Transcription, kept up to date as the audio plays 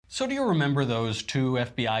So do you remember those two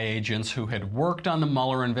FBI agents who had worked on the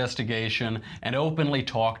Mueller investigation and openly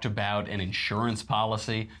talked about an insurance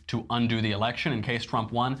policy to undo the election in case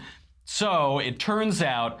Trump won? So it turns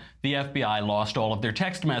out the FBI lost all of their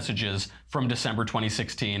text messages from December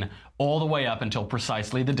 2016 all the way up until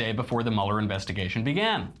precisely the day before the Mueller investigation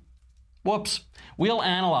began. Whoops. We'll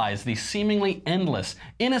analyze the seemingly endless,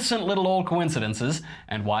 innocent little old coincidences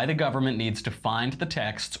and why the government needs to find the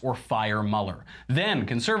texts or fire Mueller. Then,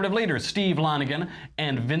 conservative leaders Steve Lonigan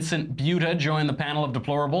and Vincent Buta join the panel of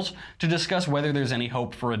deplorables to discuss whether there's any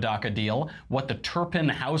hope for a DACA deal, what the Turpin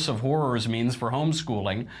House of Horrors means for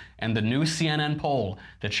homeschooling, and the new CNN poll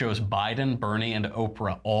that shows Biden, Bernie, and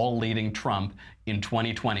Oprah all leading Trump in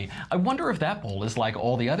 2020. I wonder if that poll is like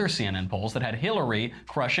all the other CNN polls that had Hillary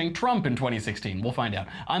crushing Trump in 2016. We'll find out.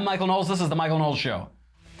 I'm Michael Knowles. This is The Michael Knowles Show.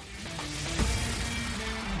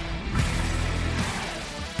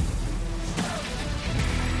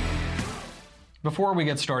 Before we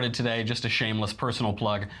get started today, just a shameless personal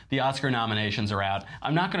plug. The Oscar nominations are out.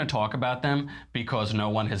 I'm not going to talk about them because no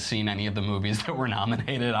one has seen any of the movies that were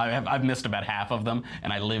nominated. I've missed about half of them,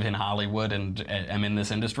 and I live in Hollywood and am in this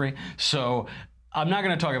industry. So I'm not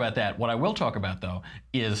going to talk about that. What I will talk about, though,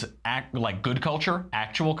 is like good culture,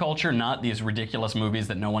 actual culture, not these ridiculous movies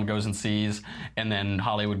that no one goes and sees and then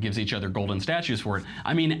Hollywood gives each other golden statues for it.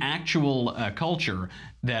 I mean actual culture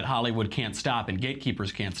that Hollywood can't stop and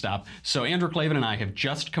gatekeepers can't stop. So Andrew Klavan and I have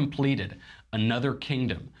just completed Another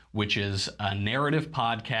Kingdom, which is a narrative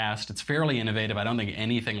podcast. It's fairly innovative. I don't think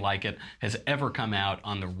anything like it has ever come out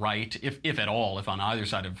on the right, if at all, if on either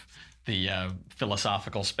side of the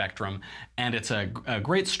philosophical spectrum. And it's a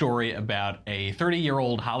great story about a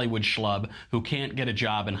 30-year-old Hollywood schlub who can't get a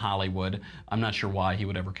job in Hollywood. I'm not sure why he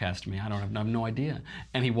would ever cast me. I have no idea.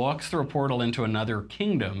 And he walks through a portal into another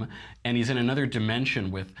kingdom, and he's in another dimension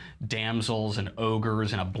with damsels and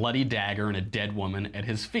ogres and a bloody dagger and a dead woman at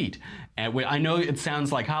his feet. And I know it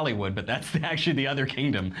sounds like Hollywood, but that's actually the other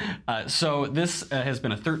kingdom. So this has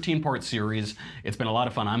been a 13-part series. It's been a lot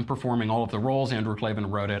of fun. I'm performing all of the roles. Andrew Klavan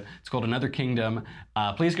wrote it. It's called Another Kingdom.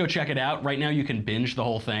 Please go check it out. Right now you can binge the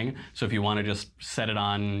whole thing. So if you want to just set it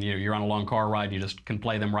on, you're on a long car ride, you just can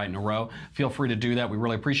play them right in a row. Feel free to do that. We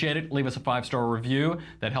really appreciate it. Leave us a 5-star review.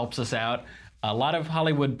 That helps us out. A lot of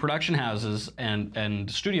Hollywood production houses and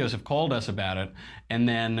studios have called us about it, and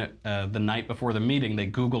then the night before the meeting, they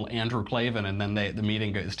Google Andrew Klavan, and then the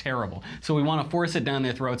meeting is terrible. So we want to force it down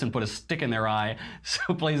their throats and put a stick in their eye.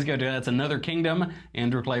 So please go do that. It's Another Kingdom.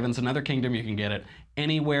 Andrew Klavan's Another Kingdom. You can get it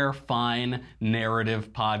anywhere fine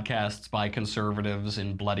narrative podcasts by conservatives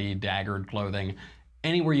in bloody, daggered clothing.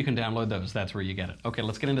 Anywhere you can download those, that's where you get it. Okay,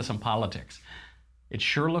 let's get into some politics. It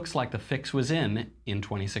sure looks like the fix was in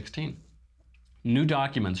 2016. New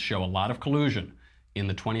documents show a lot of collusion in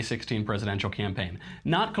the 2016 presidential campaign.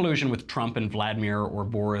 Not collusion with Trump and Vladimir or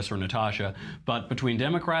Boris or Natasha, but between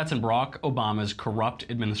Democrats and Barack Obama's corrupt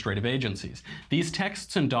administrative agencies. These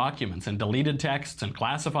texts and documents and deleted texts and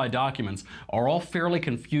classified documents are all fairly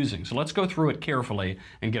confusing, so let's go through it carefully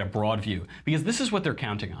and get a broad view, because this is what they're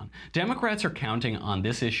counting on. Democrats are counting on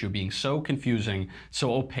this issue being so confusing,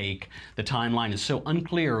 so opaque, the timeline is so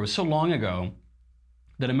unclear, it was so long ago,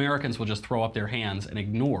 that Americans will just throw up their hands and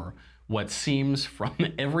ignore what seems from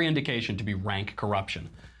every indication to be rank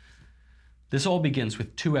corruption. This all begins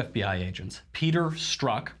with two FBI agents, Peter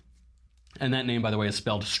Strzok, and that name, by the way, is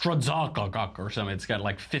spelled Strudzak or something. It's got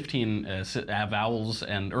like 15 vowels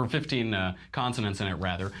or 15 consonants in it,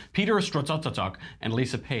 rather. Peter Strudzak and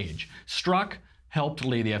Lisa Page. Strzok helped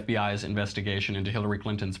lead the FBI's investigation into Hillary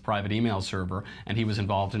Clinton's private email server, and he was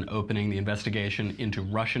involved in opening the investigation into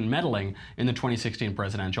Russian meddling in the 2016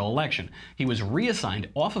 presidential election. He was reassigned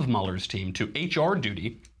off of Mueller's team to HR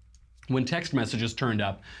duty when text messages turned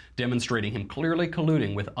up demonstrating him clearly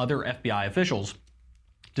colluding with other FBI officials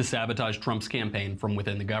to sabotage Trump's campaign from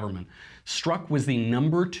within the government. Strzok was the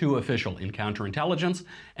 #2 official in counterintelligence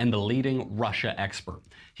and the leading Russia expert.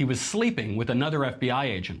 He was sleeping with another FBI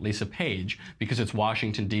agent, Lisa Page, because it's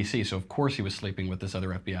Washington, D.C., so of course he was sleeping with this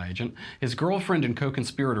other FBI agent. His girlfriend and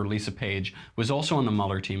co-conspirator, Lisa Page, was also on the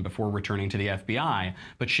Mueller team before returning to the FBI,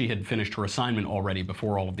 but she had finished her assignment already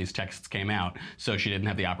before all of these texts came out, so she didn't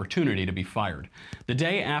have the opportunity to be fired. The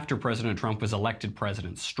day after President Trump was elected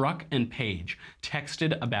president, Strzok and Page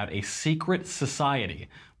texted about a secret society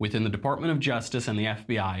within the Department of Justice and the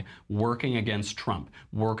FBI working against Trump,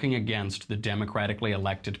 working against the democratically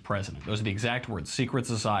elected president. Those are the exact words, secret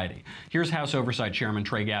society. Here's House Oversight Chairman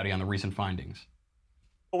Trey Gowdy on the recent findings.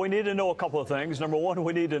 We need to know a couple of things. Number one,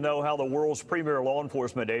 we need to know how the world's premier law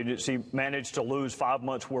enforcement agency managed to lose 5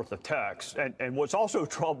 months worth of text. And what's also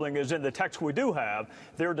troubling is in the text we do have,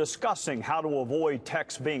 they're discussing how to avoid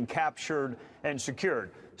text being captured and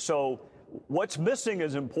secured. So what's missing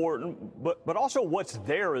is important, but also what's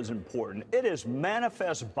there is important. It is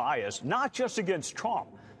manifest bias, not just against Trump,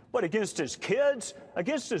 but against his kids,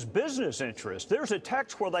 against his business interests. There's a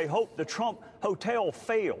text where they hope the Trump hotel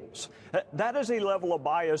fails. That is a level of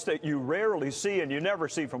bias that you rarely see and you never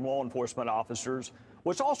see from law enforcement officers.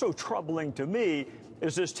 What's also troubling to me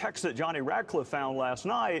is this text that Johnny Radcliffe found last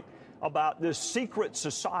night about this secret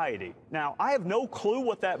society. Now, I have no clue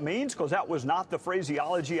what that means because that was not the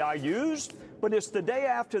phraseology I used, but it's the day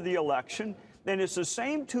after the election, and it's the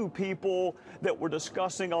same two people that were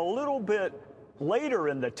discussing a little bit later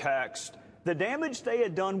in the text the damage they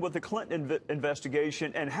had done with the Clinton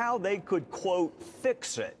investigation and how they could, quote,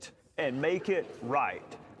 fix it and make it right.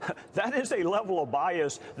 That is a level of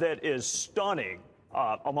bias that is stunning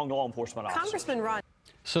among law enforcement officers. Congressman Ron.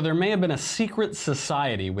 So there may have been a secret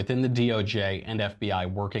society within the DOJ and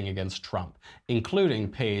FBI working against Trump, including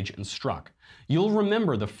Page and Strzok. You'll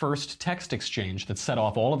remember the first text exchange that set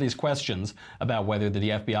off all of these questions about whether the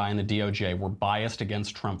FBI and the DOJ were biased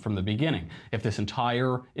against Trump from the beginning, if this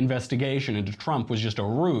entire investigation into Trump was just a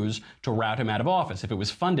ruse to rout him out of office, if it was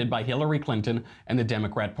funded by Hillary Clinton and the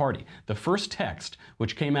Democrat Party. The first text,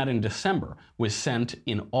 which came out in December, was sent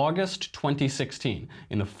in August 2016,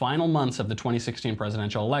 in the final months of the 2016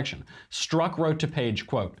 presidential election. Strzok wrote to Page,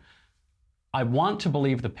 quote, "I want to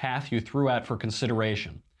believe the path you threw out for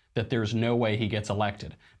consideration, that there's no way he gets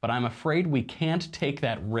elected. But I'm afraid we can't take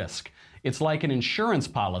that risk. It's like an insurance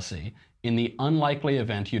policy in the unlikely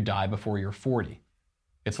event you die before you're 40.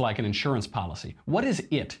 It's like an insurance policy." What is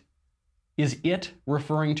it? Is it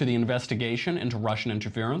referring to the investigation into Russian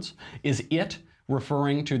interference? Is it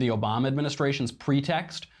referring to the Obama administration's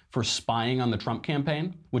pretext for spying on the Trump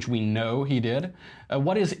campaign, which we know he did?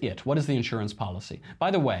 What is it? What is the insurance policy?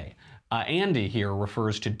 By the way, Andy here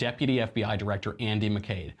refers to Deputy FBI Director Andy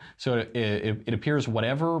McCabe. So it appears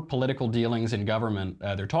whatever political dealings in government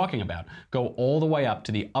they're talking about go all the way up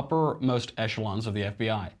to the uppermost echelons of the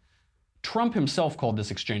FBI. Trump himself called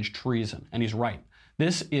this exchange treason, and he's right.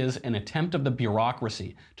 This is an attempt of the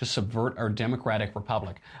bureaucracy to subvert our democratic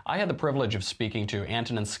republic. I had the privilege of speaking to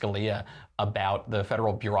Antonin Scalia about the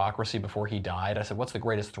federal bureaucracy before he died. I said, what's the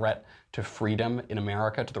greatest threat to freedom in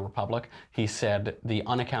America, to the republic? He said, the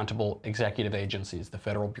unaccountable executive agencies, the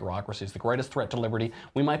federal bureaucracy is the greatest threat to liberty.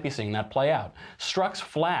 We might be seeing that play out. Strzok's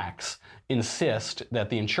flax insist that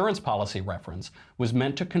the insurance policy reference was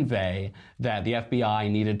meant to convey that the FBI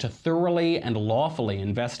needed to thoroughly and lawfully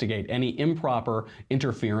investigate any improper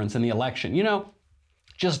interference in the election. You know,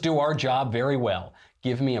 just do our job very well.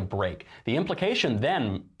 Give me a break. The implication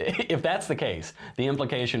then, if that's the case, the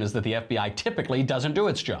implication is that the FBI typically doesn't do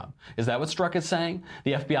its job. Is that what Strzok is saying?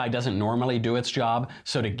 The FBI doesn't normally do its job,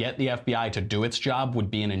 so to get the FBI to do its job would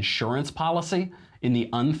be an insurance policy in the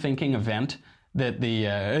unthinking event that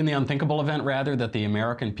in the unthinkable event, rather, that the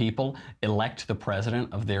American people elect the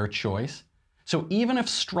president of their choice. So even if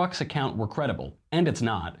Strzok's account were credible, and it's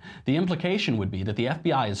not, the implication would be that the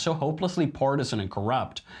FBI is so hopelessly partisan and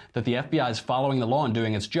corrupt that the FBI's following the law and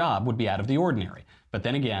doing its job would be out of the ordinary. But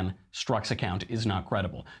then again, Strzok's account is not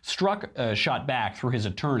credible. Strzok shot back through his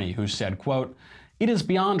attorney, who said, quote, "It is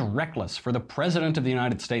beyond reckless for the President of the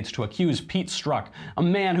United States to accuse Pete Strzok, a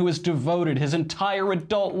man who has devoted his entire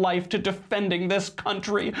adult life to defending this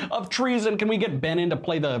country, of treason." Can we get Ben in to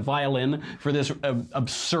play the violin for this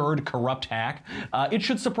absurd, corrupt hack? It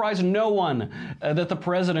should surprise no one that the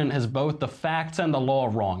President has both the facts and the law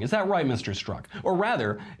wrong. Is that right, Mr. Strzok? Or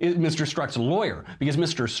rather, Mr. Strzok's lawyer, because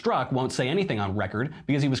Mr. Strzok won't say anything on record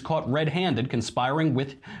because he was caught red-handed conspiring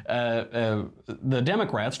with the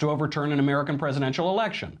Democrats to overturn an American presidential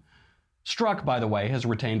election. Strzok, by the way, has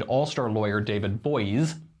retained all-star lawyer David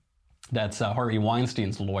Boies. That's Harvey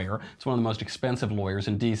Weinstein's lawyer. It's one of the most expensive lawyers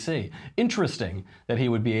in D.C. Interesting that he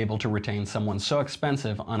would be able to retain someone so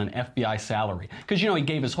expensive on an FBI salary. Because, you know, he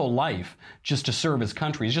gave his whole life just to serve his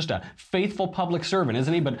country. He's just a faithful public servant,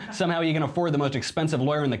 isn't he? But somehow he can afford the most expensive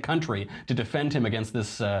lawyer in the country to defend him against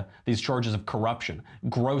these charges of corruption,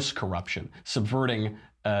 gross corruption, subverting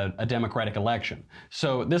a democratic election.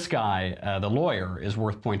 So this guy, the lawyer, it's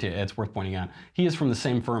worth pointing out. He is from the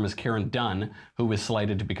same firm as Karen Dunn, who was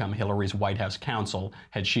slated to become Hillary's White House counsel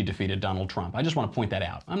had she defeated Donald Trump. I just want to point that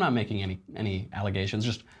out. I'm not making any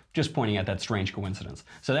allegations, just pointing out that strange coincidence.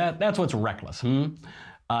 So that's what's reckless.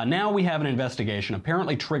 Now we have an investigation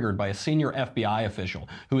apparently triggeed by a senior FBI official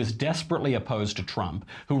who is desperately opposed to Trump,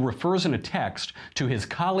 who refers in a text to his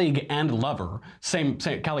colleague and lover, same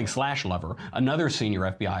colleague slash lover, another senior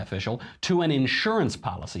FBI official, to an insurance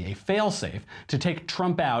policy, a failsafe to take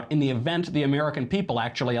Trump out in the event the American people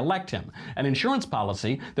actually elect him. An insurance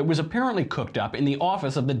policy that was apparently cooked up in the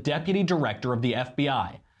office of the deputy director of the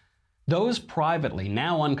FBI. Those privately,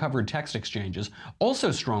 now uncovered text exchanges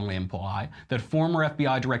also strongly imply that former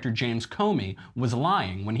FBI Director James Comey was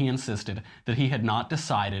lying when he insisted that he had not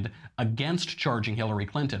decided against charging Hillary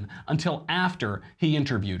Clinton until after he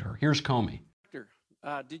interviewed her. Here's Comey.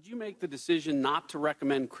 Did you make the decision not to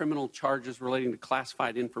recommend criminal charges relating to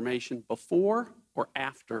classified information before or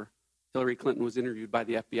after Hillary Clinton was interviewed by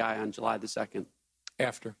the FBI on July the 2nd?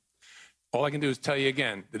 After. All I can do is tell you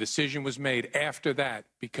again, the decision was made after that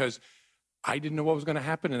because I didn't know what was going to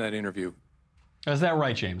happen in that interview. Is that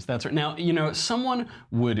right, James? That's right. Now, you know, someone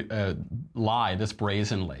would lie this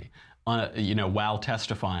brazenly, while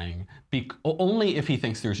testifying, only if he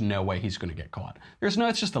thinks there's no way he's going to get caught. There's no,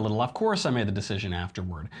 it's just a little, of course I made the decision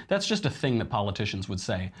afterward. That's just a thing that politicians would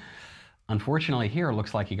say. Unfortunately, here it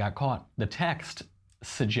looks like he got caught. The text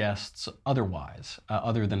suggests otherwise,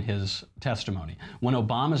 other than his testimony. When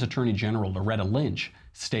Obama's Attorney General Loretta Lynch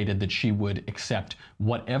stated that she would accept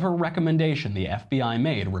whatever recommendation the FBI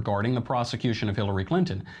made regarding the prosecution of Hillary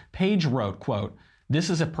Clinton, Page wrote, quote, "This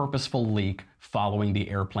is a purposeful leak following the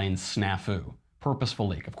airplane snafu." Purposeful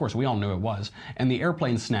leak. Of course, we all knew it was. And the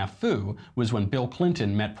airplane snafu was when Bill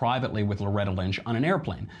Clinton met privately with Loretta Lynch on an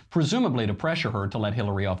airplane, presumably to pressure her to let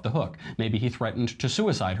Hillary off the hook. Maybe he threatened to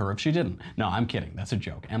suicide her if she didn't. No, I'm kidding. That's a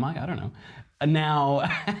joke. Am I? I don't know. Now,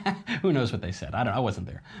 who knows what they said? I wasn't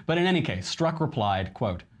there. But in any case, Strzok replied,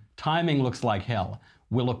 quote, "Timing looks like hell.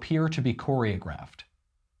 Will appear to be choreographed."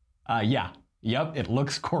 Yeah. Yep, it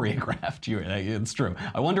looks choreographed. It's true.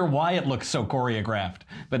 I wonder why it looks so choreographed.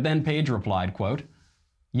 But then Page replied, quote,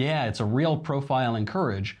 "Yeah, it's a real profiling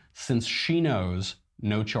courage since she knows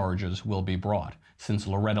no charges will be brought. Since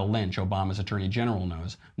Loretta Lynch, Obama's Attorney General,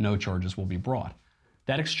 knows no charges will be brought."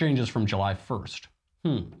 That exchange is from July 1st.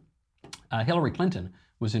 Hillary Clinton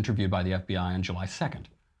was interviewed by the FBI on July 2nd.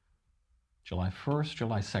 July 1st,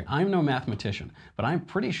 July 2nd. I'm no mathematician, but I'm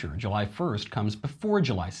pretty sure July 1st comes before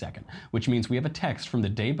July 2nd, which means we have a text from the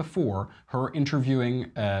day before her interview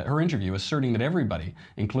asserting that everybody,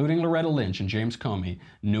 including Loretta Lynch and James Comey,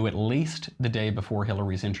 knew at least the day before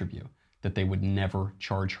Hillary's interview that they would never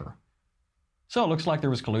charge her. So it looks like there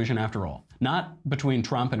was collusion after all. Not between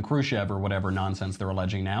Trump and Khrushchev or whatever nonsense they're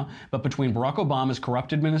alleging now, but between Barack Obama's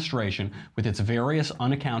corrupt administration with its various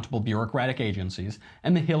unaccountable bureaucratic agencies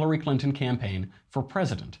and the Hillary Clinton campaign for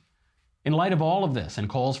president. In light of all of this and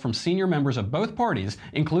calls from senior members of both parties,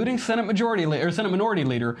 including Senate Minority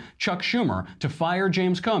Leader Chuck Schumer, to fire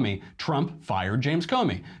James Comey, Trump fired James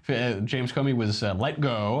Comey. James Comey was let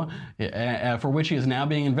go, for which he is now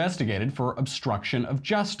being investigated for obstruction of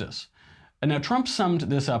justice. Now, Trump summed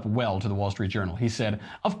this up well to the Wall Street Journal. He said,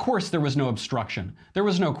 "Of course there was no obstruction. There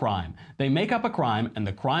was no crime. They make up a crime and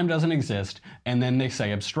the crime doesn't exist, and then they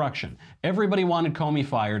say obstruction. Everybody wanted Comey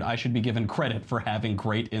fired. I should be given credit for having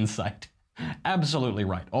great insight." Absolutely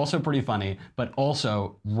right. Also pretty funny, but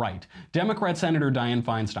also right. Democrat Senator Dianne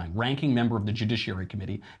Feinstein, ranking member of the Judiciary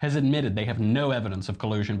Committee, has admitted they have no evidence of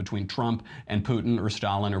collusion between Trump and Putin or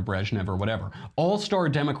Stalin or Brezhnev or whatever. All-star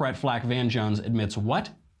Democrat Flack Van Jones admits what?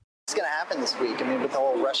 What's going to happen this week? I mean, with the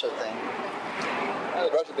whole Russia thing.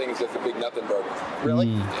 The Russia thing is just a big nothing burger.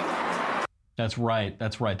 Really? That's right.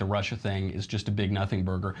 That's right. The Russia thing is just a big nothing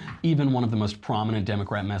burger. Even one of the most prominent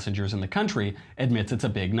Democrat messengers in the country admits it's a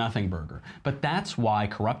big nothing burger. But that's why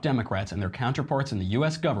corrupt Democrats and their counterparts in the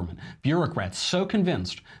U.S. government, bureaucrats so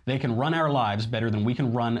convinced they can run our lives better than we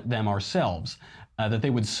can run them ourselves, that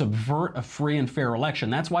they would subvert a free and fair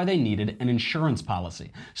election. That's why they needed an insurance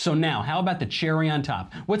policy. So now, how about the cherry on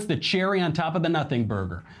top? What's the cherry on top of the nothing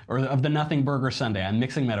burger, or of the nothing burger sundae? I'm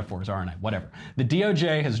mixing metaphors, aren't I? Whatever. The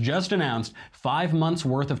DOJ has just announced 5 months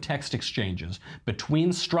worth of text exchanges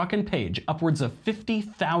between Strzok and Page, upwards of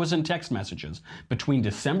 50,000 text messages between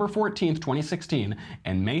December 14th, 2016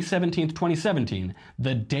 and May 17th, 2017,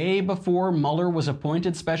 the day before Mueller was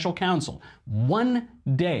appointed special counsel. 1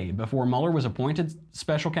 day before Mueller was appointed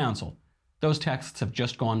special counsel, those texts have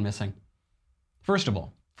just gone missing. First of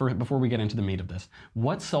all, before we get into the meat of this,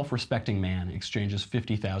 what self-respecting man exchanges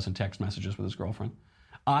 50,000 text messages with his girlfriend?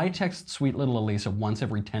 I text sweet little Elisa once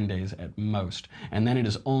every 10 days at most, and then it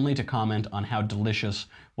is only to comment on how delicious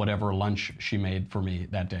whatever lunch she made for me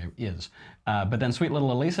that day is. But then sweet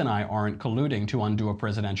little Elisa and I aren't colluding to undo a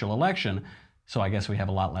presidential election, So I guess we have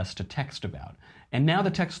a lot less to text about. And now the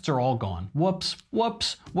texts are all gone. Whoops,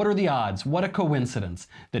 whoops. What are the odds? What a coincidence.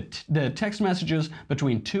 The text messages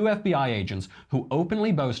between two FBI agents who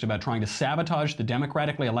openly boast about trying to sabotage the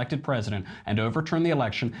democratically elected president and overturn the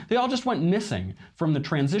election, they all just went missing from the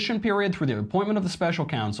transition period through the appointment of the special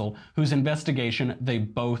counsel whose investigation they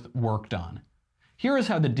both worked on. Here is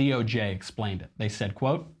how the DOJ explained it. They said,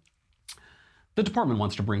 quote, "The department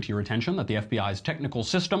wants to bring to your attention that the FBI's technical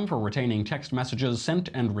system for retaining text messages sent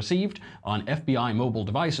and received on FBI mobile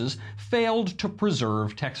devices failed to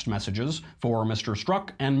preserve text messages for Mr.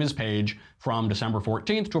 Strzok and Ms. Page from December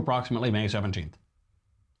 14th to approximately May 17th.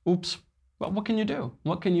 Oops. Well, what can you do?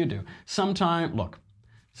 What can you do? Sometimes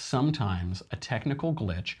a technical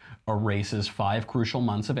glitch erases 5 crucial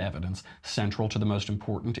months of evidence central to the most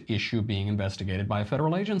important issue being investigated by a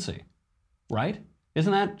federal agency. Right?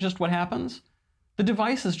 Isn't that just what happens? The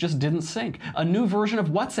devices just didn't sync. A new version of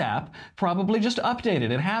WhatsApp probably just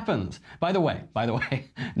updated. It happens. By the way,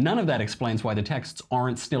 none of that explains why the texts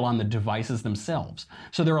aren't still on the devices themselves.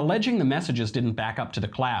 So they're alleging the messages didn't back up to the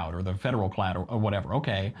cloud or the federal cloud or whatever.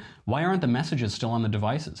 Okay, why aren't the messages still on the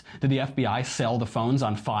devices? Did the FBI sell the phones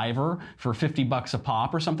on Fiverr for $50 a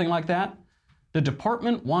pop or something like that? The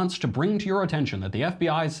department wants to bring to your attention that the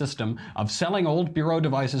FBI's system of selling old bureau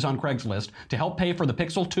devices on Craigslist to help pay for the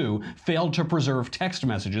Pixel 2 failed to preserve text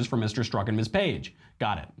messages from Mr. Strzok and Ms. Page.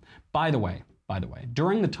 Got it. By the way,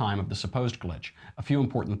 during the time of the supposed glitch, a few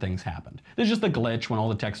important things happened. There's just the glitch when all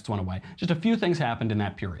the texts went away. Just a few things happened in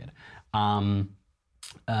that period.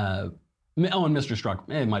 And Mr. Strzok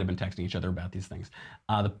might have been texting each other about these things.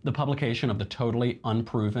 The publication of the totally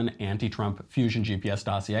unproven anti-Trump Fusion GPS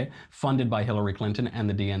dossier funded by Hillary Clinton and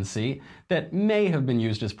the DNC that may have been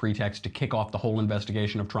used as pretext to kick off the whole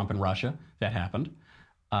investigation of Trump and Russia. That happened.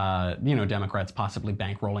 Democrats possibly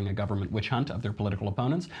bankrolling a government witch hunt of their political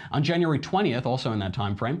opponents. On January 20th, also in that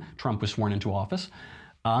time frame, Trump was sworn into office.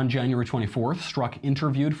 On January 24th, Strzok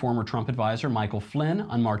interviewed former Trump advisor Michael Flynn.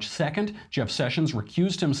 On March 2nd, Jeff Sessions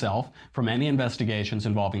recused himself from any investigations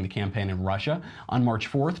involving the campaign in Russia. On March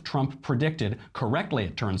 4th, Trump predicted, correctly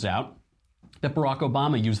it turns out, that Barack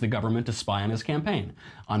Obama used the government to spy on his campaign.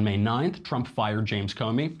 On May 9th, Trump fired James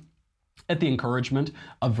Comey at the encouragement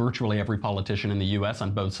of virtually every politician in the U.S.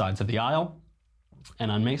 on both sides of the aisle.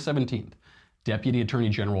 And on May 17th, Deputy Attorney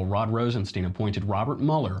General Rod Rosenstein appointed Robert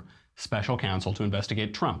Mueller special counsel to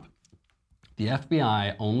investigate Trump. The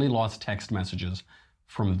FBI only lost text messages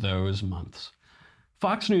from those months.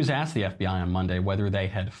 Fox News asked the FBI on Monday whether they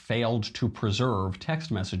had failed to preserve text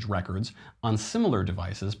message records on similar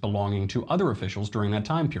devices belonging to other officials during that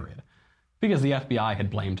time period, because the FBI had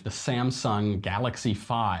blamed the Samsung Galaxy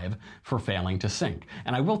 5 for failing to sync.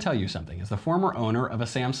 And I will tell you something, as the former owner of a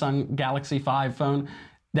Samsung Galaxy 5 phone,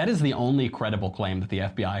 that is the only credible claim that the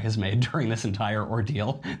FBI has made during this entire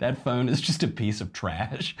ordeal. That phone is just a piece of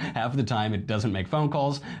trash. Half the time it doesn't make phone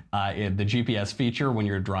calls. The GPS feature when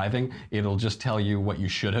you're driving, it'll just tell you what you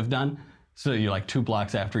should have done. So you're like 2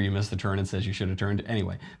 blocks after you miss the turn, it says you should have turned.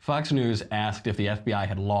 Anyway, Fox News asked if the FBI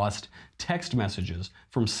had lost text messages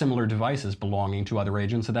from similar devices belonging to other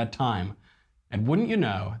agents at that time. And wouldn't you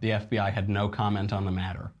know, the FBI had no comment on the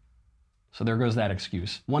matter. So there goes that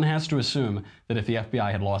excuse. One has to assume that if the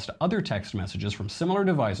FBI had lost other text messages from similar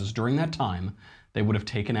devices during that time, they would have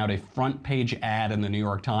taken out a front-page ad in the New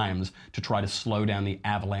York Times to try to slow down the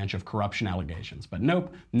avalanche of corruption allegations. But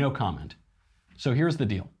nope, no comment. So here's the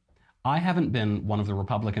deal. I haven't been one of the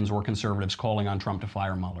Republicans or conservatives calling on Trump to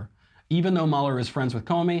fire Mueller. Even though Mueller is friends with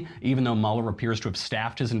Comey, even though Mueller appears to have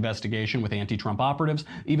staffed his investigation with anti-Trump operatives,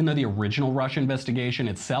 even though the original Russia investigation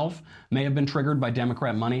itself may have been triggered by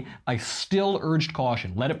Democrat money, I still urged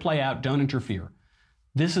caution. Let it play out. Don't interfere.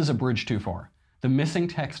 This is a bridge too far. The missing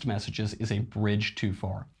text messages is a bridge too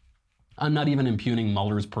far. I'm not even impugning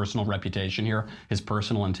Mueller's personal reputation here, his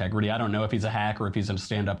personal integrity. I don't know if he's a hack or if he's a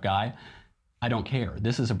stand-up guy. I don't care.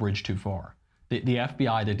 This is a bridge too far. The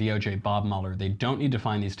FBI, the DOJ, Bob Mueller, they don't need to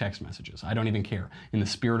find these text messages. I don't even care. In the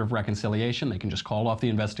spirit of reconciliation, they can just call off the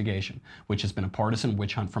investigation, which has been a partisan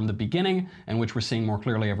witch hunt from the beginning and which we're seeing more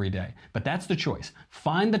clearly every day. But that's the choice.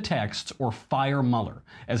 Find the texts or fire Mueller.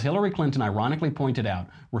 As Hillary Clinton ironically pointed out,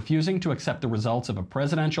 refusing to accept the results of a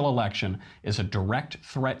presidential election is a direct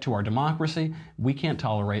threat to our democracy. We can't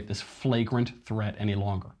tolerate this flagrant threat any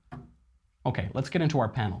longer. Okay, let's get into our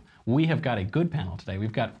panel. We have got a good panel today.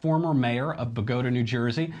 We've got former mayor of Bogota, New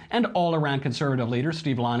Jersey, and all-around conservative leader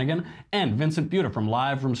Steve Lonigan, and Vincent Buda from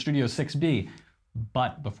live from Studio 6B.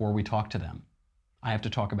 But before we talk to them, I have to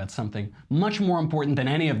talk about something much more important than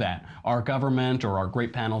any of that. Our government or our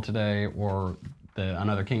great panel today or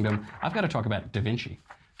another kingdom. I've got to talk about Da Vinci.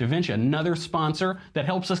 Da Vinci, another sponsor that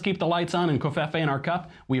helps us keep the lights on and Covfefe in our cup.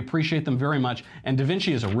 We appreciate them very much. And Da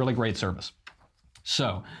Vinci is a really great service.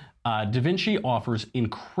 So, Da Vinci offers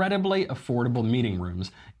incredibly affordable meeting rooms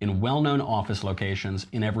in well-known office locations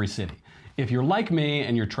in every city. If you're like me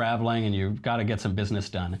and you're traveling and you've got to get some business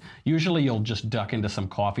done, usually you'll just duck into some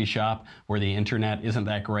coffee shop where the internet isn't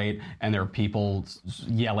that great and there are people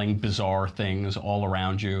yelling bizarre things all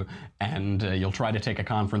around you, and you'll try to take a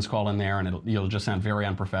conference call in there and you'll just sound very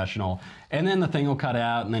unprofessional, and then the thing will cut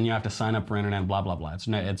out and then you have to sign up for internet, blah, blah, blah.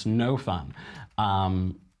 It's no fun.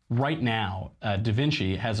 Right now, Da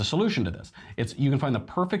Vinci has a solution to this. You can find the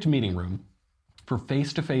perfect meeting room for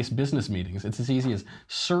face-to-face business meetings. It's as easy as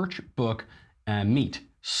search, book, meet.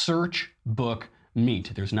 Search, book,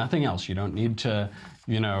 meet. There's nothing else. You don't need to,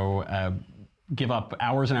 give up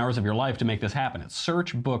hours and hours of your life to make this happen. It's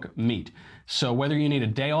search, book, meet. So whether you need a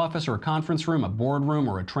day office or a conference room, a boardroom,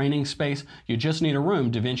 or a training space, you just need a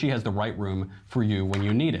room. Da Vinci has the right room for you when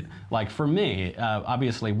you need it. Like for me,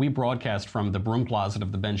 obviously we broadcast from the broom closet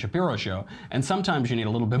of the Ben Shapiro Show, and sometimes you need a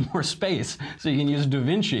little bit more space, so you can use Da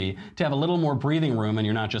Vinci to have a little more breathing room and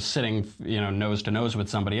you're not just sitting, nose to nose with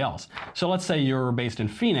somebody else. So let's say you're based in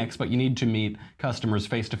Phoenix, but you need to meet customers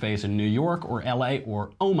face-to-face in New York or LA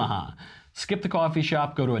or Omaha. Skip the coffee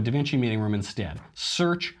shop, go to a Da Vinci meeting room instead.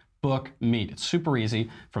 Search, book, meet. It's super easy.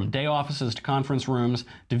 From day offices to conference rooms,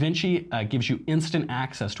 Da Vinci gives you instant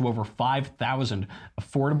access to over 5,000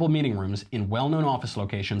 affordable meeting rooms in well-known office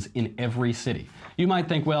locations in every city. You might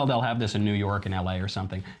think, well, they'll have this in New York and LA or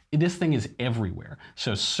something. This thing is everywhere.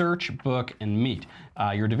 So search, book, and meet.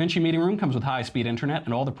 Your Da Vinci meeting room comes with high-speed internet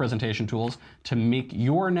and all the presentation tools to make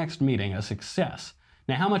your next meeting a success.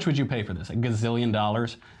 Now, how much would you pay for this? $1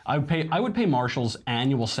 gazillion? I would pay Marshall's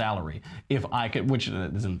annual salary if I could, which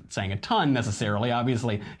isn't saying a ton necessarily.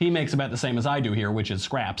 Obviously, he makes about the same as I do here, which is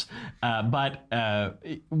scraps. But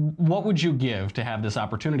what would you give to have this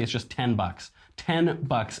opportunity? It's just $10.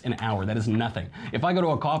 $10 an hour. That is nothing. If I go to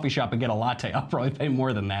a coffee shop and get a latte, I'll probably pay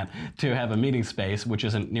more than that to have a meeting space, which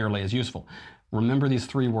isn't nearly as useful. Remember these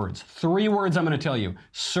 3 words. 3 words I'm going to tell you.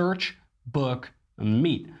 Search, book,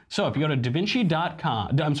 meet. So if you go to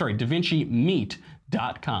DaVinciMeet.com,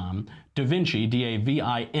 DaVinci,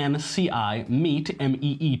 D-A-V-I-N-C-I, meet,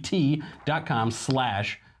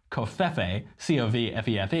 MEET.com/Covfefe,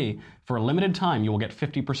 C-O-V-F-E-F-E. For a limited time, you will get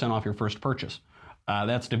 50% off your first purchase.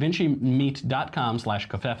 That's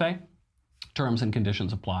DaVinciMeet.com/Covfefe. Terms and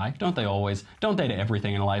conditions apply. Don't they always? Don't they to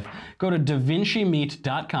everything in life? Go to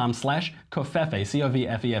DaVinciMeet.com/Covfefe,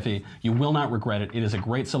 C-O-V-F-E-F-E. You will not regret it. It is a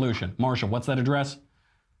great solution. Marshall, what's that address?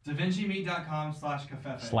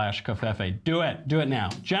 DaVinciMeet.com/Covfefe. Do it. Do it now.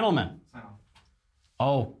 Gentlemen.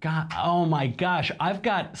 Oh, God. Oh, my gosh. I've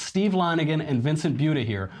got Steve Lonigan and Vincent Buda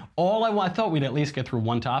here. I thought we'd at least get through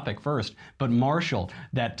one topic first. But Marshall,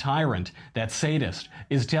 that tyrant, that sadist,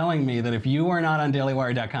 is telling me that if you are not on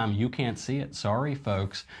DailyWire.com, you can't see it. Sorry,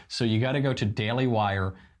 folks. So you got to go to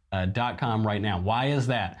DailyWire.com right now. Why is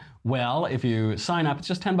that? Well, if you sign up, it's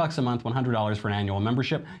just $10 a month, $100 for an annual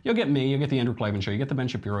membership. You'll get me, you'll get the Andrew Klavan Show, you get the Ben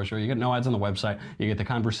Shapiro Show, you get no ads on the website, you get the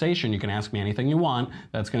conversation, you can ask me anything you want.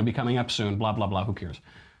 That's going to be coming up soon, blah, blah, blah, who cares?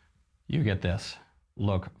 You get this.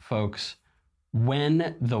 Look, folks,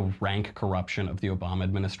 when the rank corruption of the Obama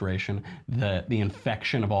administration, the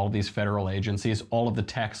infection of all of these federal agencies, all of the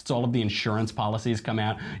texts, all of the insurance policies come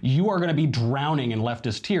out, you are going to be drowning in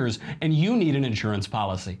leftist tears, and you need an insurance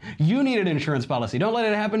policy. You need an insurance policy. Don't let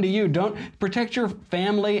it happen to you. Don't protect your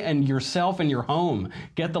family and yourself and your home.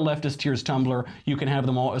 Get the leftist tears tumbler. You can have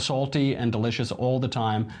them all salty and delicious all the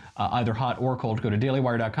time, either hot or cold. Go to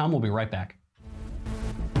dailywire.com. We'll be right back.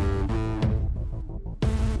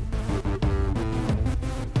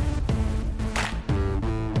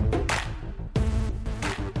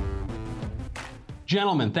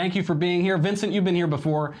 Gentlemen, thank you for being here. Vincent, you've been here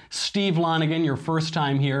before. Steve Lonigan, your first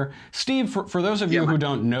time here. Steve, for those of you who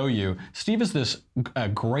don't know you, Steve is this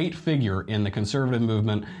great figure in the conservative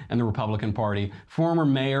movement and the Republican Party, former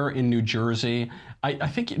mayor in New Jersey. I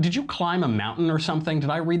think, did you climb a mountain or something? Did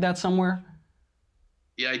I read that somewhere?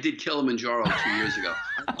 Yeah, I did Kilimanjaro 2 years ago.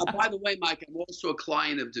 By the way, Mike, I'm also a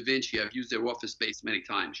client of Da Vinci. I've used their office space many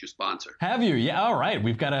times, your sponsor. Have you? Yeah, all right.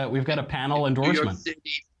 We've got a panel endorsement. New York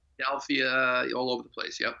City, Philadelphia, all over the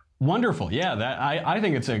place. Yep. Wonderful. Yeah, I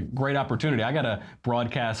think it's a great opportunity. I got a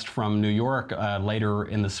broadcast from New York later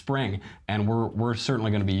in the spring, and we're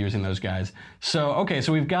certainly going to be using those guys. So, okay,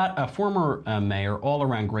 so we've got a former mayor,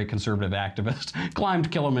 all-around great conservative activist,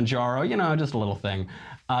 climbed Kilimanjaro, just a little thing.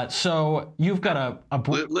 So you've got a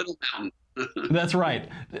little mountain. That's right.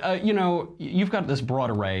 You've got this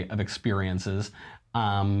broad array of experiences.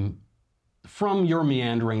 from your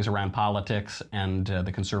meanderings around politics and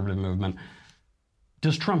the conservative movement,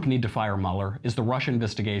 does Trump need to fire Mueller? Is the Russia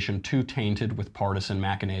investigation too tainted with partisan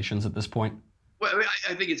machinations at this point? Well,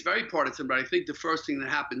 I think it's very partisan, but I think the first thing that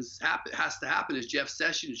has to happen is Jeff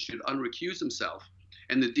Sessions should unrecuse himself,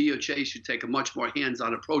 and the DOJ should take a much more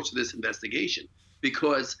hands-on approach to this investigation,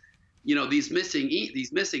 because, you know, these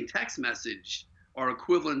missing text messages are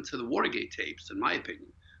equivalent to the Watergate tapes, in my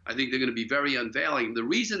opinion. I think they're going to be very unveiling. The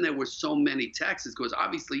reason there were so many texts is because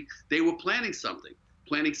obviously they were planning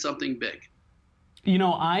something big. You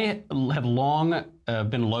know, I have long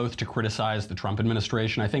been loath to criticize the Trump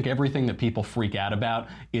administration. I think everything that people freak out about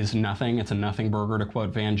is nothing. It's a nothing burger, to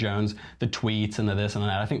quote Van Jones, the tweets and the this and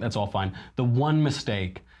that. I think that's all fine. The one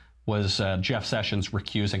mistake was Jeff Sessions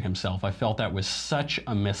recusing himself. I felt that was such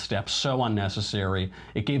a misstep, so unnecessary.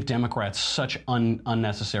 It gave Democrats such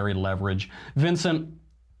unnecessary leverage. Vincent,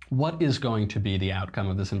 what is going to be the outcome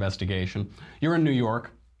of this investigation? You're in New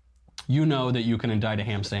York. You know that you can indict a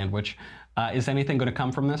ham sandwich. Is anything going to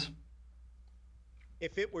come from this?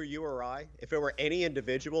 If it were you or I, if it were any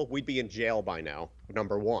individual, we'd be in jail by now,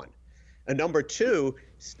 number one. And number two,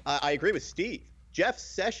 I agree with Steve. Jeff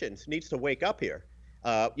Sessions needs to wake up here.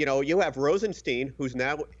 You know, you have Rosenstein, who's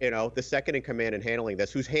now, you know, the second in command in handling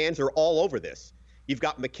this, whose hands are all over this. You've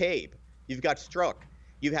got McCabe. You've got Strzok.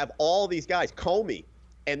 You have all these guys, Comey.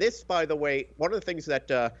 And this, by the way, one of the things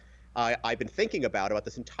that I've been thinking about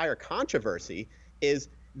this entire controversy is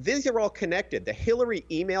these are all connected. The Hillary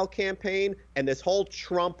email campaign and this whole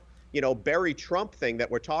Trump, you know, bury Trump thing that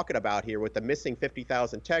we're talking about here with the missing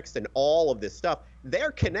 50,000 texts and all of this stuff,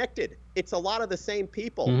 they're connected. It's a lot of the same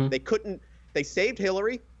people. Mm-hmm. They saved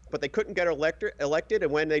Hillary, but they couldn't get her elected.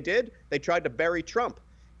 And when they did, they tried to bury Trump.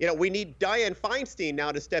 You know, we need Dianne Feinstein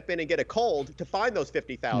now to step in and get a cold to find those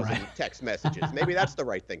 50,000 text messages. Maybe that's the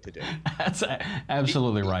right thing to do. That's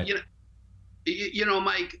absolutely right. You know,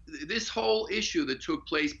 Mike, this whole issue that took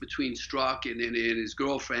place between Strzok and his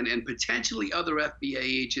girlfriend and potentially other FBI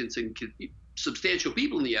agents and substantial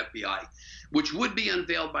people in the FBI, which would be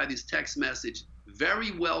unveiled by this text message,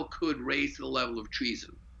 very well could raise to the level of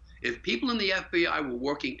treason. If people in the FBI were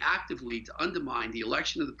working actively to undermine the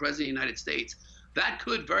election of the President of the United States, that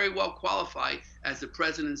could very well qualify, as the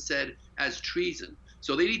president said, as treason.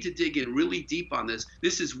 So they need to dig in really deep on this.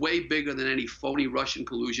 This is way bigger than any phony Russian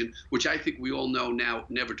collusion, which I think we all know now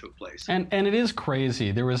never took place. And it is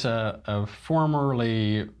crazy. There was a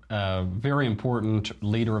formerly very important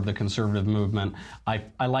leader of the conservative movement.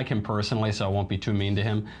 I like him personally, so I won't be too mean to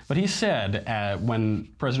him. But he said, when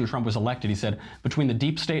President Trump was elected, he said, between the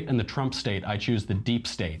deep state and the Trump state, I choose the deep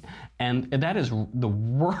state. And that is the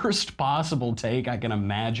worst possible take I can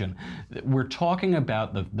imagine. We're talking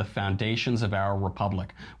about the foundations of our republic.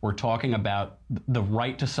 We're talking about the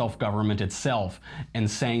right to self-government itself, and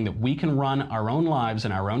saying that we can run our own lives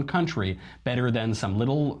in our own country better than some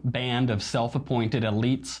little band of self-appointed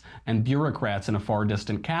elites and bureaucrats in a far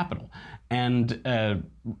distant capital. And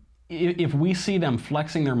if we see them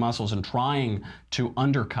flexing their muscles and trying to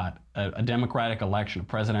undercut a democratic election, a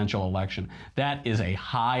presidential election, that is a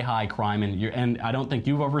high crime. And I don't think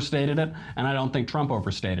you've overstated it, and I don't think Trump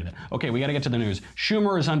overstated it. Okay, we got to get to the news.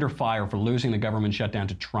 Schumer is under fire for losing the government shutdown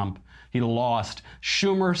to Trump. He lost.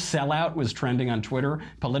 Schumer sellout was trending on Twitter.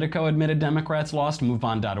 Politico admitted Democrats lost.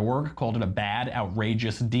 MoveOn.org called it a bad,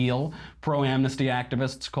 outrageous deal. Pro-amnesty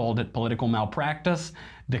activists called it political malpractice.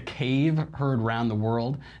 The Cave heard round the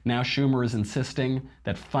world. Now Schumer is insisting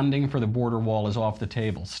that funding for the border wall is off the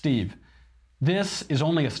table. Steve, this is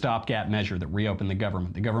only a stopgap measure that reopened the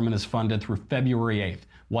government. The government is funded through February 8th.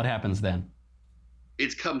 What happens then?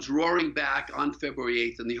 It comes roaring back on February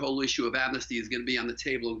 8th, and the whole issue of amnesty is going to be on the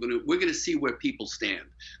table. We're going to see where people stand,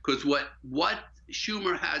 because what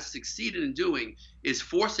Schumer has succeeded in doing is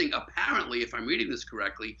forcing, apparently, if I'm reading this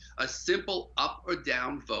correctly, a simple up or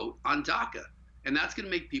down vote on DACA. And that's going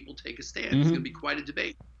to make people take a stand. It's going to be quite a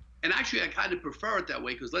debate. And actually, I kind of prefer it that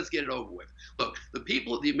way, because let's get it over with. Look,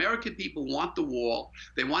 the American people want the wall.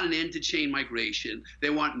 They want an end to chain migration.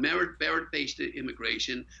 They want merit-based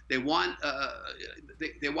immigration. They want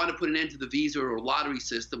to put an end to the visa or lottery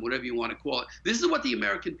system, whatever you want to call it. This is what the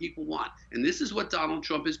American people want, and this is what Donald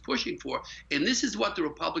Trump is pushing for, and this is what the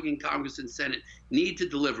Republican Congress and Senate need to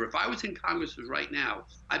deliver. If I was in Congress right now,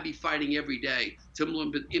 I'd be fighting every day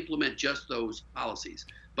to implement just those policies.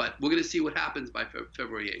 But we're going to see what happens by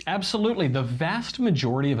February 8th. Absolutely. The vast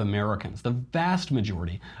majority of Americans, the vast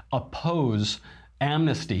majority, oppose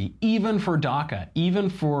amnesty, even for DACA, even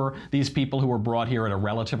for these people who were brought here at a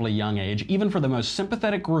relatively young age, even for the most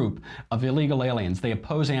sympathetic group of illegal aliens, they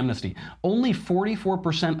oppose amnesty. Only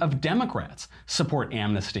 44% of Democrats support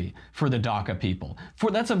amnesty for the DACA people.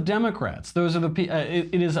 That's of Democrats. Those are the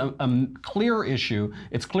it is a clear issue.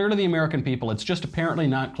 It's clear to the American people. It's just apparently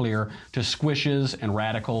not clear to squishes and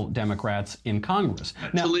radical Democrats in Congress.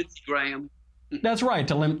 Now, to Lindsey Graham. That's right,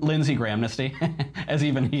 to Lindsey Grahamnesty, as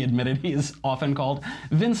even he admitted he is often called.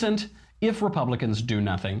 Vincent, if Republicans do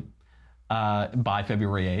nothing by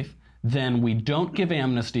February 8th, then we don't give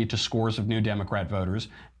amnesty to scores of new Democrat voters,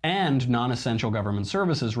 and non-essential government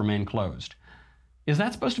services remain closed. Is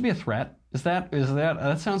that supposed to be a threat?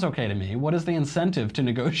 That sounds okay to me. What is the incentive to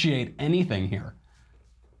negotiate anything here?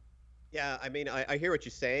 Yeah, I mean, I hear what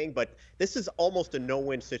you're saying, but this is almost a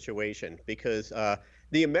no-win situation because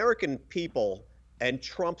the American people and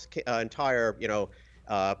Trump's entire,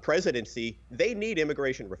 presidency, they need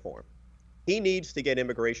immigration reform. He needs to get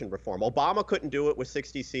immigration reform. Obama couldn't do it with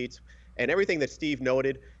 60 seats, and everything that Steve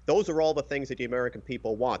noted, those are all the things that the American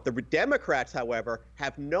people want. The Democrats, however,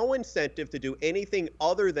 have no incentive to do anything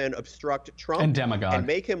other than obstruct Trump and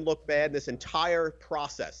make him look bad in this entire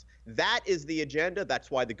process. That is the agenda.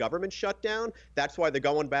 That's why the government shut down. That's why they're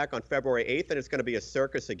going back on February 8th, and it's going to be a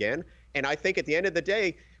circus again. And I think at the end of the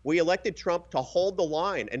day, we elected Trump to hold the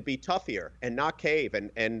line and be tough here and not cave.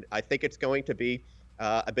 And I think it's going to be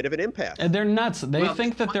a bit of an impasse. And they're nuts. They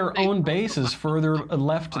think that their own base is further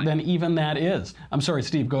left than even that is. I'm sorry,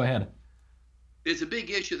 Steve, go ahead. There's a big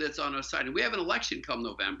issue that's on our side. And we have an election come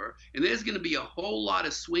November, and there's going to be a whole lot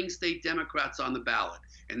of swing state Democrats on the ballot.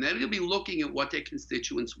 And they're going to be looking at what their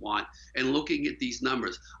constituents want and looking at these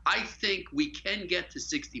numbers. I think we can get to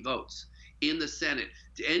 60 votes in the Senate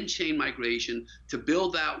to end chain migration, to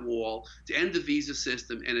build that wall, to end the visa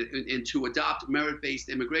system, and to adopt merit-based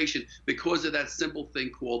immigration because of that simple thing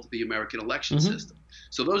called the American election system.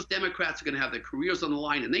 So those Democrats are going to have their careers on the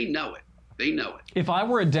line, and they know it. They know it. If I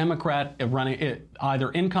were a Democrat running either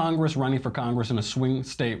in Congress, running for Congress in a swing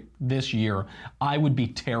state this year, I would be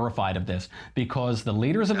terrified of this because the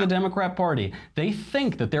leaders of the Democrat Party, they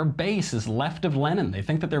think that their base is left of Lenin. They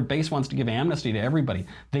think that their base wants to give amnesty to everybody.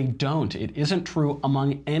 They don't. It isn't true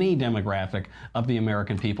among any demographic of the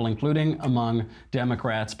American people, including among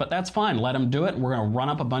Democrats. But that's fine. Let them do it. We're going to run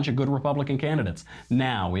up a bunch of good Republican candidates.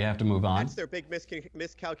 Now we have to move on. That's their big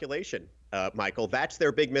miscalculation, Michael. That's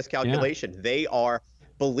their big miscalculation. They are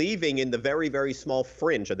believing in the very, very small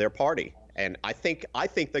fringe of their party. And I think they're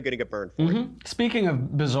going to get burned for it. Speaking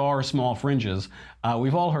of bizarre small fringes,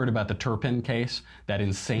 we've all heard about the Turpin case, that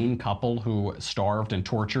insane couple who starved and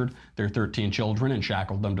tortured their 13 children and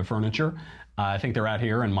shackled them to furniture. I think they're out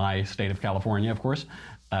here in my state of California, of course.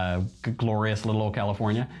 Glorious little old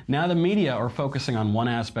California. Now the media are focusing on one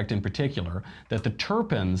aspect in particular, that the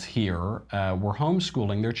Turpins here were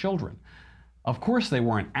homeschooling their children. Of course, they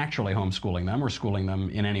weren't actually homeschooling them or schooling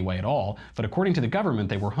them in any way at all, but according to the government,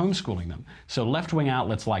 they were homeschooling them. So left-wing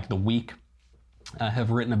outlets like The Week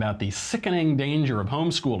have written about the sickening danger of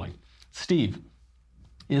homeschooling. Steve,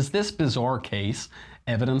 is this bizarre case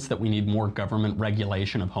evidence that we need more government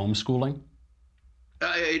regulation of homeschooling?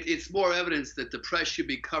 It's more evidence that the press should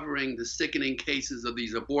be covering the sickening cases of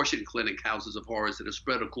these abortion clinic houses of horrors that are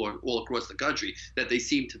spread all across the country that they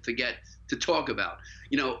seem to forget to talk about.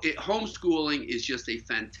 Homeschooling is just a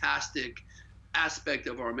fantastic aspect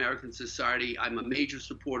of our American society. I'm a major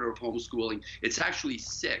supporter of homeschooling. It's actually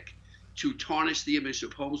sick to tarnish the image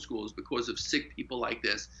of homeschoolers because of sick people like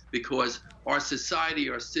this, because our society,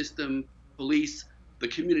 our system, police, the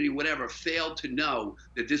community, whatever, failed to know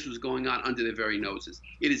that this was going on under their very noses.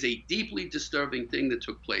 It is a deeply disturbing thing that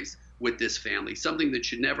took place with this family, something that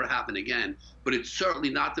should never happen again, but it's certainly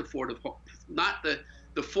not the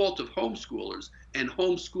fault of homeschoolers, and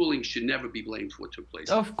homeschooling should never be blamed for what took place.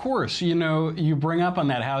 Of course. You bring up on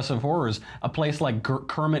that House of Horrors, a place like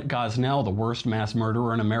Kermit Gosnell, the worst mass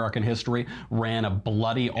murderer in American history, ran a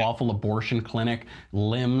bloody, awful abortion clinic,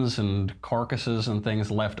 limbs and carcasses and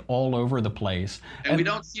things left all over the place. And we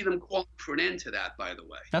don't see them calling for an end to that, by the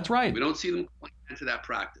way. That's right. We don't see them calling an end to that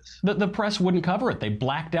practice. The press wouldn't cover it. They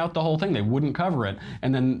blacked out the whole thing. They wouldn't cover it.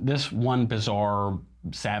 And then this one bizarre,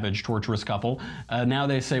 savage, torturous couple, now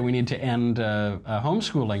they say we need to end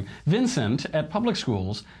homeschooling. Vincent, at public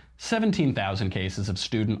schools, 17,000 cases of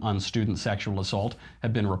student-on-student sexual assault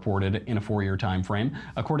have been reported in a 4-year time frame.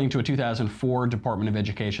 According to a 2004 Department of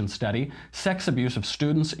Education study, sex abuse of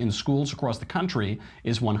students in schools across the country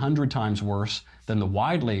is 100 times worse than the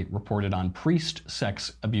widely reported on priest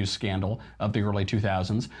sex abuse scandal of the early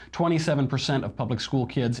 2000s. 27% of public school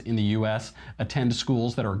kids in the U.S. attend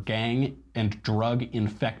schools that are gang and drug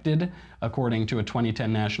infected, according to a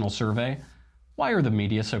 2010 national survey. Why are the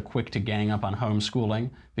media so quick to gang up on homeschooling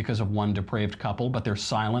because of one depraved couple, but they're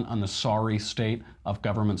silent on the sorry state of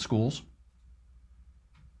government schools?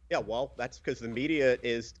 Yeah, well, that's because the media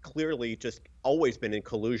is clearly just always been in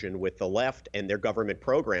collusion with the left and their government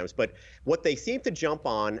programs. But what they seem to jump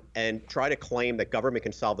on and try to claim that government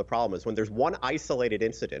can solve the problem is when there's one isolated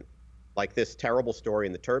incident, like this terrible story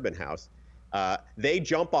in the Turbine House, they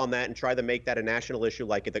jump on that and try to make that a national issue,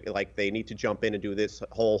 like they need to jump in and do this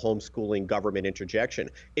whole homeschooling government interjection.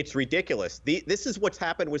 It's ridiculous. This is what's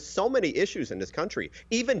happened with so many issues in this country.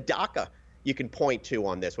 Even DACA you can point to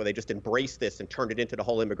on this, where they just embraced this and turned it into the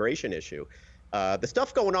whole immigration issue. The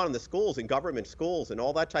stuff going on in the schools, in government schools, and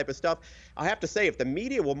all that type of stuff. I have to say, if the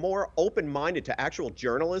media were more open-minded to actual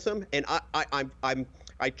journalism, and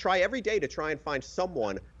I try every day to try and find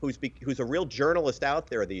someone who's a real journalist out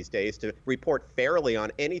there these days to report fairly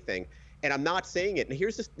on anything, and I'm not seeing it. And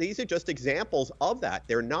these are just examples of that.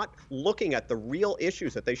 They're not looking at the real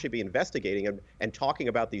issues that they should be investigating and talking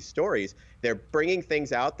about these stories. They're bringing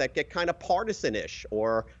things out that get kind of partisan-ish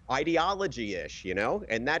or ideology-ish,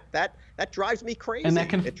 and that drives me crazy. And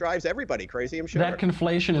it drives everybody crazy, I'm sure. That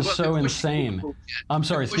conflation is so insane. I'm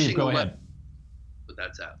sorry, Steve, go ahead. But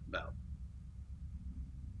that's about.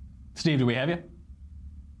 Steve, do we have you?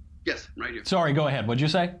 Yes, I'm right here. Sorry, go ahead. What'd you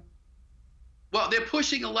say? Well, they're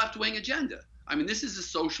pushing a left-wing agenda. I mean, this is a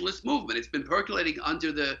socialist movement. It's been percolating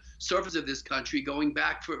under the surface of this country going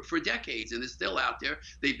back for decades, and it's still out there.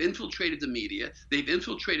 They've infiltrated the media. They've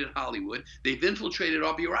infiltrated Hollywood. They've infiltrated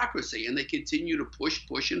our bureaucracy, and they continue to push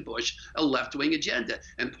a left-wing agenda.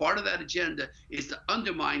 And part of that agenda is to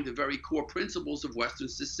undermine the very core principles of Western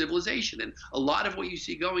civilization. And a lot of what you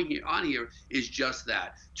see going on here is just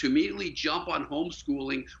that. To immediately jump on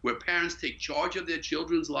homeschooling, where parents take charge of their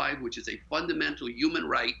children's lives, which is a fundamental human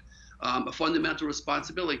right, a fundamental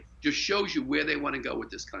responsibility, just shows you where they want to go with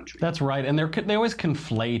this country. That's right. And they always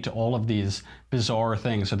conflate all of these bizarre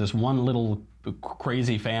things. So this one little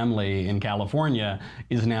crazy family in California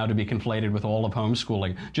is now to be conflated with all of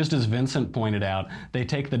homeschooling. Just as Vincent pointed out, they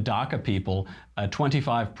take the DACA people,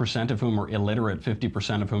 25% of whom are illiterate,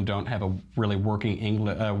 50% of whom don't have a really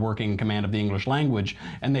working command of the English language,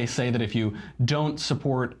 and they say that if you don't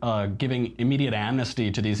support giving immediate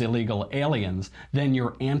amnesty to these illegal aliens, then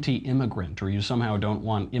you're anti-immigrant, or you somehow don't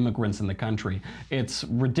want immigrants in the country. It's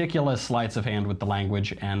ridiculous sleights of hand with the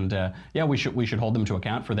language, and yeah, we should hold them to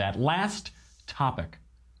account for that. Last topic.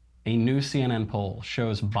 A new CNN poll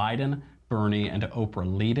shows Biden, Bernie, and Oprah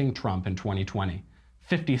leading Trump in 2020.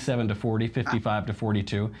 57-40,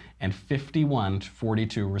 55-42, and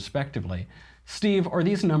 51-42, respectively. Steve, are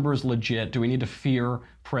these numbers legit? Do we need to fear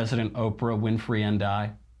President Oprah Winfrey and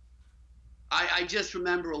I? I just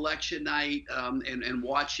remember election night and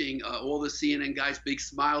watching all the CNN guys, big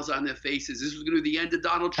smiles on their faces. This was going to be the end of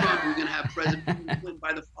Donald Trump. We were going to have President Clinton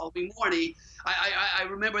by the following morning. I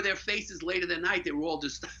remember their faces later that night. They were all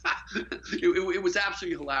just, it was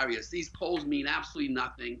absolutely hilarious. These polls mean absolutely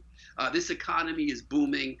nothing. This economy is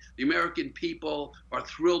booming. The American people are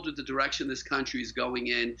thrilled with the direction this country is going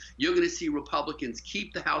in. You're going to see Republicans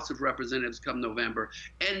keep the House of Representatives come November,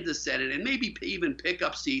 end the Senate, and maybe even pick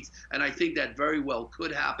up seats. And I think that very well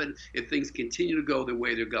could happen if things continue to go the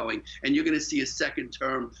way they're going. And you're going to see a second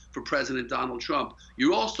term for President Donald Trump.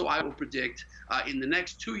 You also, I will predict, in the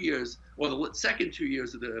next 2 years, or the second 2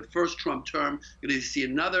 years of the first Trump term, you're going to see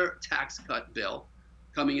another tax cut bill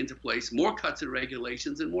coming into place, more cuts and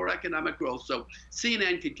regulations, and more economic growth. So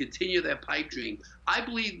CNN can continue their pipe dream. I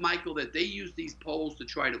believe, Michael, that they use these polls to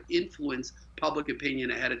try to influence public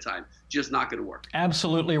opinion ahead of time. Just not going to work.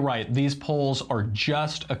 Absolutely right. These polls are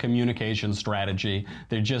just a communication strategy.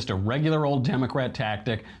 They're just a regular old Democrat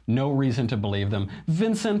tactic. No reason to believe them.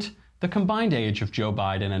 Vincent, the combined age of Joe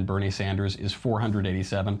Biden and Bernie Sanders is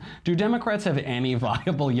 487. Do Democrats have any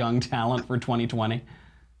viable young talent for 2020?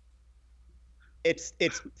 It's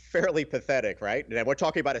fairly pathetic, right? And we're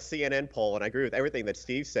talking about a CNN poll, and I agree with everything that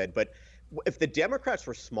Steve said. But if the Democrats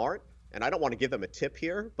were smart, and I don't want to give them a tip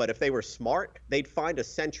here, but if they were smart, they'd find a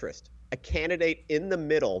centrist, a candidate in the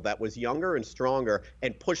middle that was younger and stronger,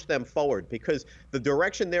 and push them forward, because the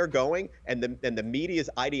direction they're going and the media's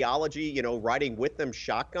ideology, riding with them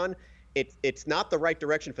shotgun, It's not the right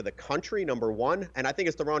direction for the country, number one, and I think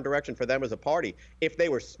it's the wrong direction for them as a party. If they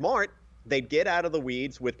were smart, they'd get out of the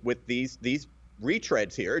weeds with these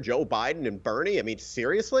retreads here, Joe Biden and Bernie. I mean,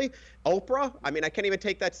 seriously? Oprah? I mean, I can't even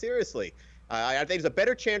take that seriously. I think there's a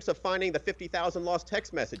better chance of finding the 50,000 lost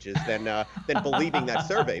text messages than believing that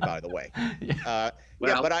survey, by the way.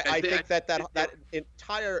 But I think that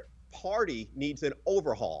entire party needs an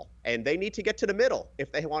overhaul, and they need to get to the middle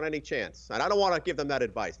if they want any chance. And I don't want to give them that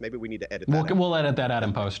advice. Maybe we need to edit that. We'll edit that out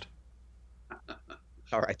in post.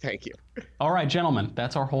 All right, thank you. All right, gentlemen,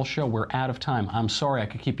 that's our whole show. We're out of time. I'm sorry I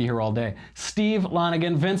could keep you here all day. Steve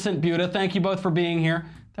Lonigan, Vincent Buda, thank you both for being here.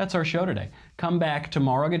 That's our show today. Come back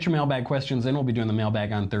tomorrow. Get your mailbag questions in. We'll be doing the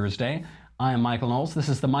mailbag on Thursday. I am Michael Knowles. This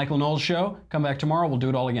is the Michael Knowles Show. Come back tomorrow. We'll do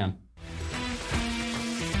it all again.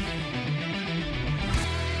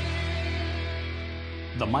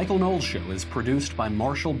 The Michael Knowles Show is produced by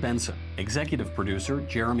Marshall Benson, executive producer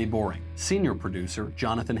Jeremy Boring, senior producer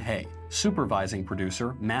Jonathan Hay, supervising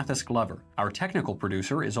producer Mathis Glover. Our technical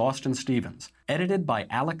producer is Austin Stevens, edited by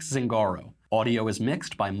Alex Zingaro. Audio is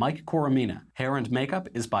mixed by Mike Coromina. Hair and makeup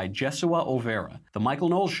is by Jesua Olvera. The Michael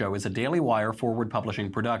Knowles Show is a Daily Wire Forward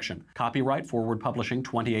Publishing production. Copyright Forward Publishing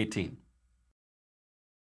 2018.